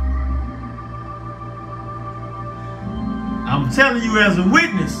 I'm telling you as a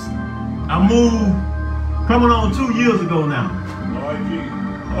witness, I moved coming on 2 years ago now. Lord Jesus.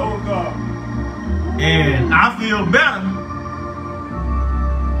 Oh, God. And I feel better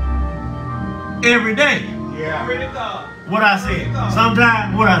every day. Yeah. Glory to God. What I said.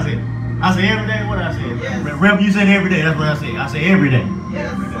 Sometimes, what I said. I say every day, what I said. Yes. Reverend, you said every day. That's what I said. I say every day.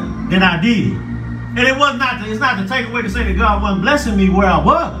 Yes, sir. than I did. And it was not. It's not to take away to say that God wasn't blessing me where I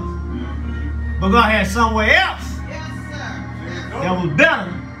was, but God had somewhere else that was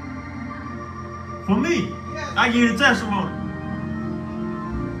better for me. I give you the testimony.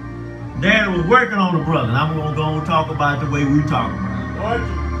 Dad was working on the brother, and I'm gonna go and talk about it the way we talk about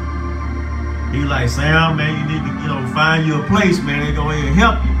it. He was like, Sam, man, you need to, find you a place, man. They're gonna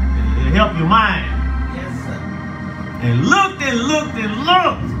help you. It'll help your mind. Yes, sir. And looked and looked and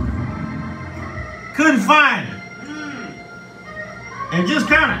looked. Couldn't find it. And just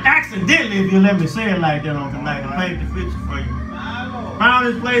kind of accidentally, if you let me say it like that on tonight, to paint the picture for you. Found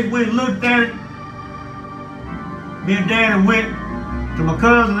this place, went and looked at it. Me and Daddy went to my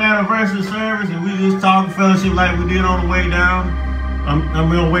cousin's anniversary service, and we just talked fellowship like we did on the way down. I'm on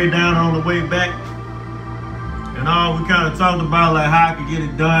the way down, on the way back. And all we kind of talked about, like how I could get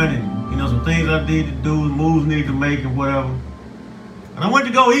it done, and some things I need to do, moves need to make, and whatever. And I went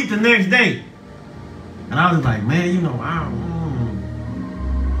to go eat the next day. And I was like, man, I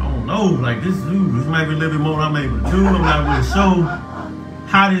don't know, like this might be a little bit more than I'm able to do. I'm not really sure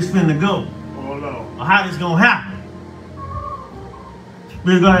how this finna go, or how this gonna happen.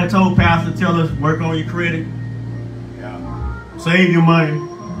 Spirit of God had told Pastor, tell us, work on your credit, save your money.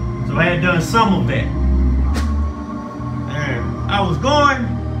 So I had done some of that. And I was going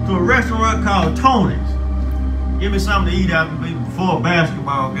to a restaurant called Tony's. Give me something to eat after before a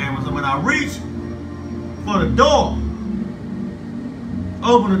basketball game or something. When I reached for the door,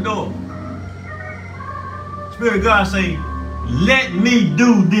 open the door. Spirit of God say, let me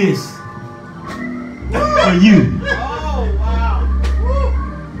do this for you. Oh, wow.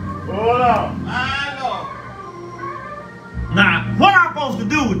 Hold on. My Lord. Now, what am I supposed to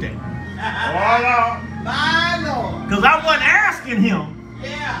do with that? Hold on. My Lord. Because I wasn't asking him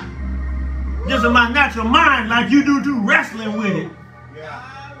Yeah. just in my natural mind like you do too, wrestling with it. Yeah.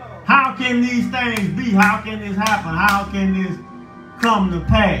 My Lord. How can these things be? How can this happen? How can this come to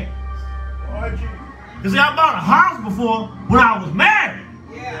pass? Lord Jesus. You see, I bought a house before when I was married.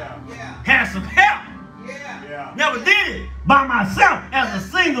 Yeah. Yeah. Had some help. Yeah. Yeah. Never did it by myself as a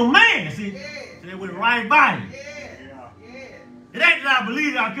single man. See, it went right by me. Yeah. It ain't that I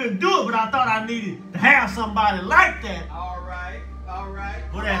believed I couldn't do it, but I thought I needed to have somebody like that All right. All right.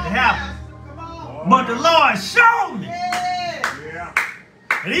 for that to happen. Come on. But the Lord showed me. Yeah. Yeah.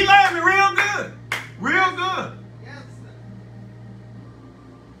 And he loved me real good. Real good. Yes, sir.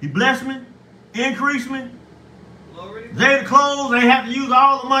 He blessed me, increased me. Glory to God. They to close, they had to use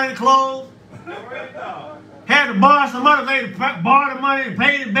all the money to close. Glory to God. Had to borrow some money, they borrowed the money and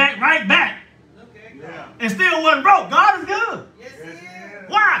paid it back, right back. Look at God. Yeah. And still wasn't broke. God is good. Yes, He is.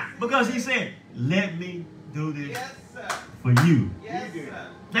 Why? Because he said, let me do this Yes, sir. for you. Yes, sir.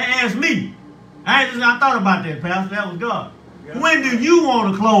 They asked me. I thought about that, Pastor. That was God. Yeah. When do you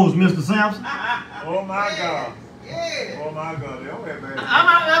want to close, Mr. Sampson? Oh my God. Yeah. Oh my God. They don't have bad.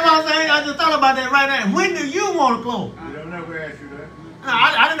 I'm not saying, I just thought about that right now. When do you want to close? They don't never ask you that.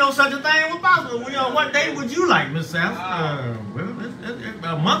 I didn't know such a thing was possible. What day would you like, Miss Sampson? Well, it's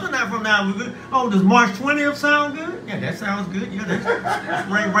a month and a half from now, we're good. Oh, does March 20th sound good? Yeah, that sounds good. Yeah, that's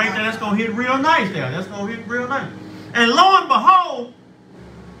right there. That's going to hit real nice there. That's going to hit real nice. And lo and behold,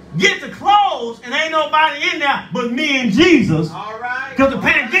 get to close and ain't nobody in there but me and Jesus. All right. Because the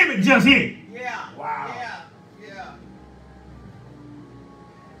pandemic just hit. Yeah. Wow. Yeah. Yeah.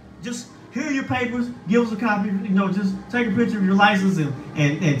 Just here are your papers. Give us a copy. Just take a picture of your license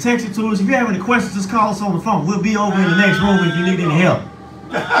and text it to us. If you have any questions, just call us on the phone. We'll be over in the next room if you need any help.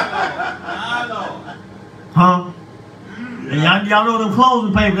 My Lord. Huh? And y'all know them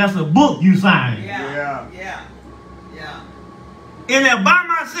closing papers, that's a book you sign. Yeah. Yeah. Yeah. And there by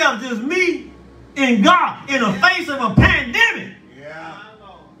myself, just me and God in the face of a pandemic. Yeah. My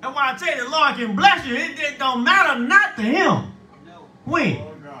Lord. That's why I tell you, the Lord can bless you. It don't matter not to him. No. When?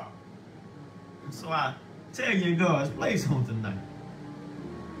 Oh God. So I tell you in God's place on tonight.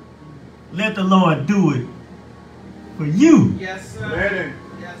 Let the Lord do it for you. Yes, sir. Let him.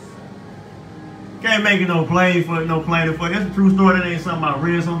 Yes, sir. Can't make it no plain for it. That's a true story. That ain't something I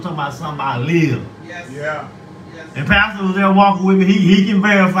read. I'm talking about something I live. Yes. Yeah. Yes. And Pastor was there walking with me. He can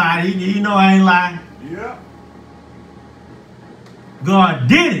verify it. He know I ain't lying. Yeah. God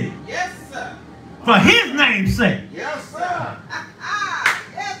did it Yes, sir. for his name's sake. Yes, sir.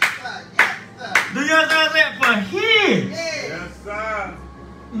 Yes, sir. Yes, sir. Do you understand that? For his Yeah. Yes, sir.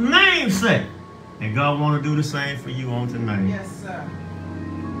 name's sake. And God want to do the same for you on tonight. Yes, sir.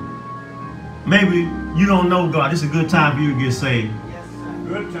 Maybe you don't know God. This is a good time for you to get saved. Yes, sir.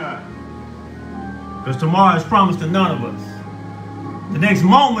 Good time. Because tomorrow is promised to none of us. The next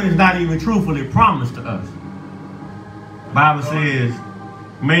moment is not even truthfully promised to us. Bible says,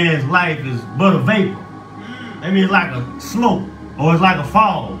 man's life is but a vapor. That means like a smoke, or it's like a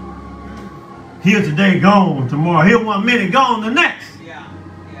fog. Here today, gone tomorrow. Here 1 minute, gone the next. Yeah.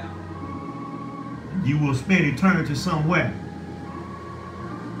 Yeah. You will spend eternity somewhere.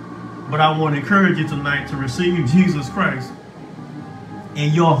 But I want to encourage you tonight to receive Jesus Christ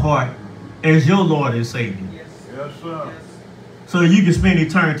in your heart as your Lord and Savior. Yes. Yes, sir. So you can spend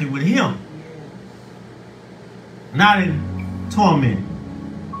eternity with Him. Not in torment.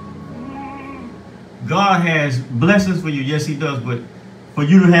 God has blessings for you. Yes, He does. But for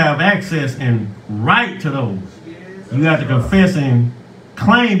you to have access and right to those, you have to confess and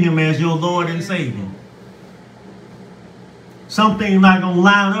claim Him as your Lord and Savior. Something's not going to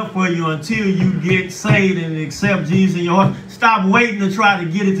line up for you until you get saved and accept Jesus in your heart. Stop waiting to try to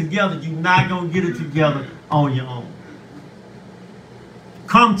get it together. You're not going to get it together on your own.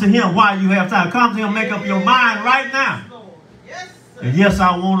 Come to Him while you have time. Come to Him, make up your mind right now. Yes, sir. And yes,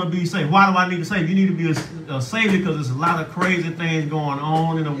 I want to be saved. Why do I need to save? You need to be a savior because there's a lot of crazy things going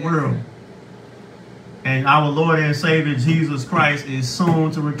on in the world. And our Lord and Savior Jesus Christ is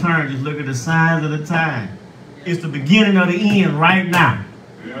soon to return. Just look at the signs of the time. It's the beginning of the end right now.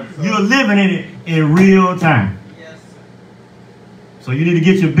 Yes, You're living in it in real time. Yes, sir. So you need to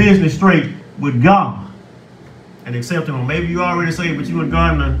get your business straight with God and accept Him. Maybe you already saved, but you and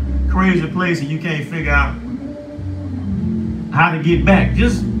God in a crazy place and you can't figure out how to get back.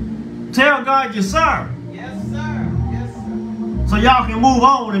 Just tell God you're sorry. Yes, sir. Yes, sir. So y'all can move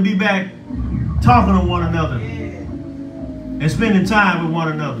on and be back talking to one another and spending time with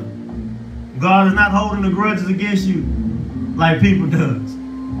one another. God is not holding the grudges against you like people does.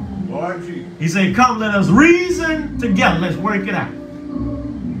 Lord Jesus. He said, come, let us reason together. Let's work it out.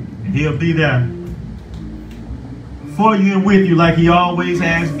 And He'll be there for you and with you like He always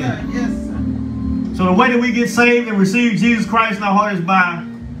has been. Yes, sir. So the way that we get saved and receive Jesus Christ in our heart is by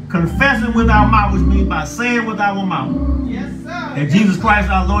confessing with our mouth, which means by saying with our mouth Yes, sir. that Jesus Christ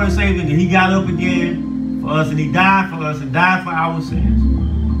our Lord and Savior, and He got up again for us and He died for us and died for our sins.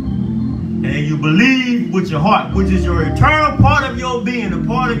 And you believe with your heart, which is your eternal part of your being, the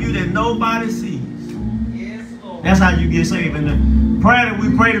part of you that nobody sees. Yes, Lord. That's how you get saved. And the prayer that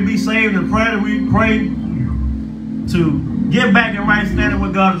we pray to be saved, and the prayer that we pray to get back in right standing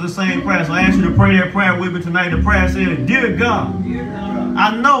with God is the same prayer. So I ask you to pray that prayer with me tonight. The prayer says, Dear God, Dear God,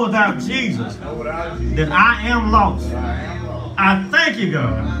 I know without Jesus that I am lost. I thank you,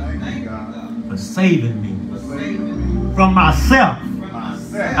 God, I thank you, God, for saving me for saving me from myself. from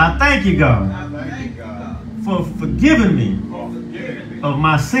myself. I thank you, God, I thank you, God, for forgiving me for forgiving me of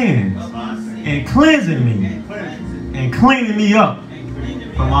my sins of my sins and cleansing me and cleansing me and cleaning me up and cleaning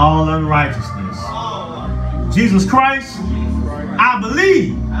me from up all unrighteousness. all unrighteousness. Jesus Christ, I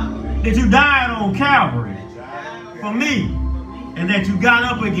believe I believe that you died on Calvary that you died for me and that you got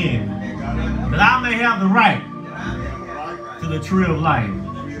up again, that you got up, that I may have the right that I may have the right to the tree of life. to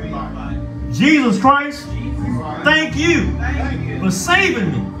the tree of life. Jesus Christ, Jesus Christ, thank you thank you for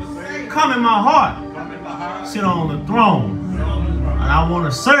saving me. for saving Come in my heart, me. Come in my heart, sit on the throne, sit on the throne. and I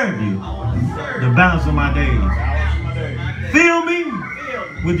want to serve you I want to serve the balance of my days. my day. Fill me Fill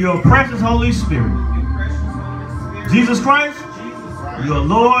me with your precious Holy Spirit. with your precious Holy Spirit. Jesus Christ, Jesus Christ, your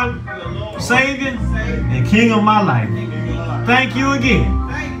Lord, your Lord, Savior, Savior, and King of my life. and King of my life. Thank you again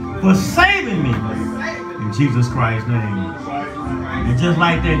Thank you for saving me for saving me. in Jesus Christ's name. And just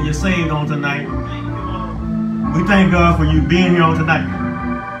like that, you're saved on tonight. Thank you, Lord. We thank God for you being here on tonight.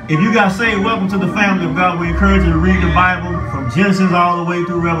 If you got saved, welcome to the family of God. We encourage you to read the Bible from Genesis all the way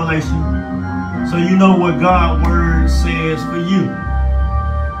through Revelation so you know what God's word says for you.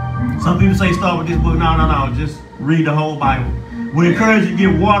 Some people say start with this book. No. Just read the whole Bible. We encourage you to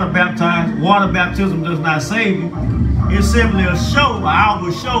get water baptized. Water baptism does not save you. It's simply a show, an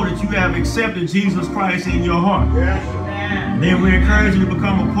outward show that you have accepted Jesus Christ in your heart. And then we encourage you to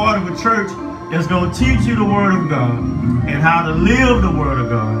become a part of a church that's going to teach you the Word of God and how to live the Word of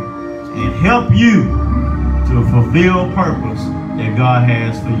God and help you to fulfill purpose that God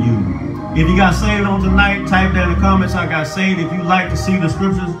has for you. If you got saved on tonight, type down in the comments, I got saved. If you'd like to see the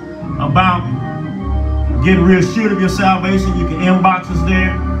scriptures about getting reassured of your salvation, you can inbox us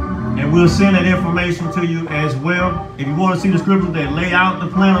there and we'll send that information to you as well. If you want to see the scriptures that lay out the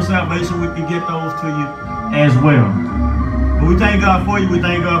plan of salvation, we can get those to you as well. But we thank God for you. We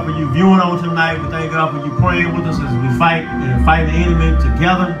thank God for you viewing on tonight. We thank God for you praying with us as we fight the enemy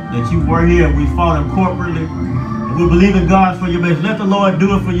together, that you were here and we fought him corporately. And we believe in God for your best. Let the Lord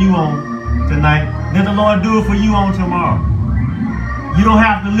do it for you on tonight. Let the Lord do it for you on tomorrow. You don't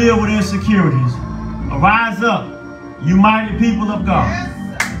have to live with insecurities. Arise up, you mighty people of God,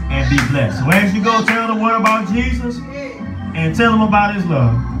 and be blessed. So as you go tell the word about Jesus, and tell them about his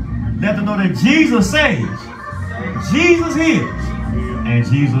love. Let them know that Jesus saves, Jesus heals, and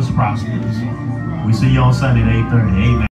Jesus prospers. We see you on Sunday at 8:30. Amen.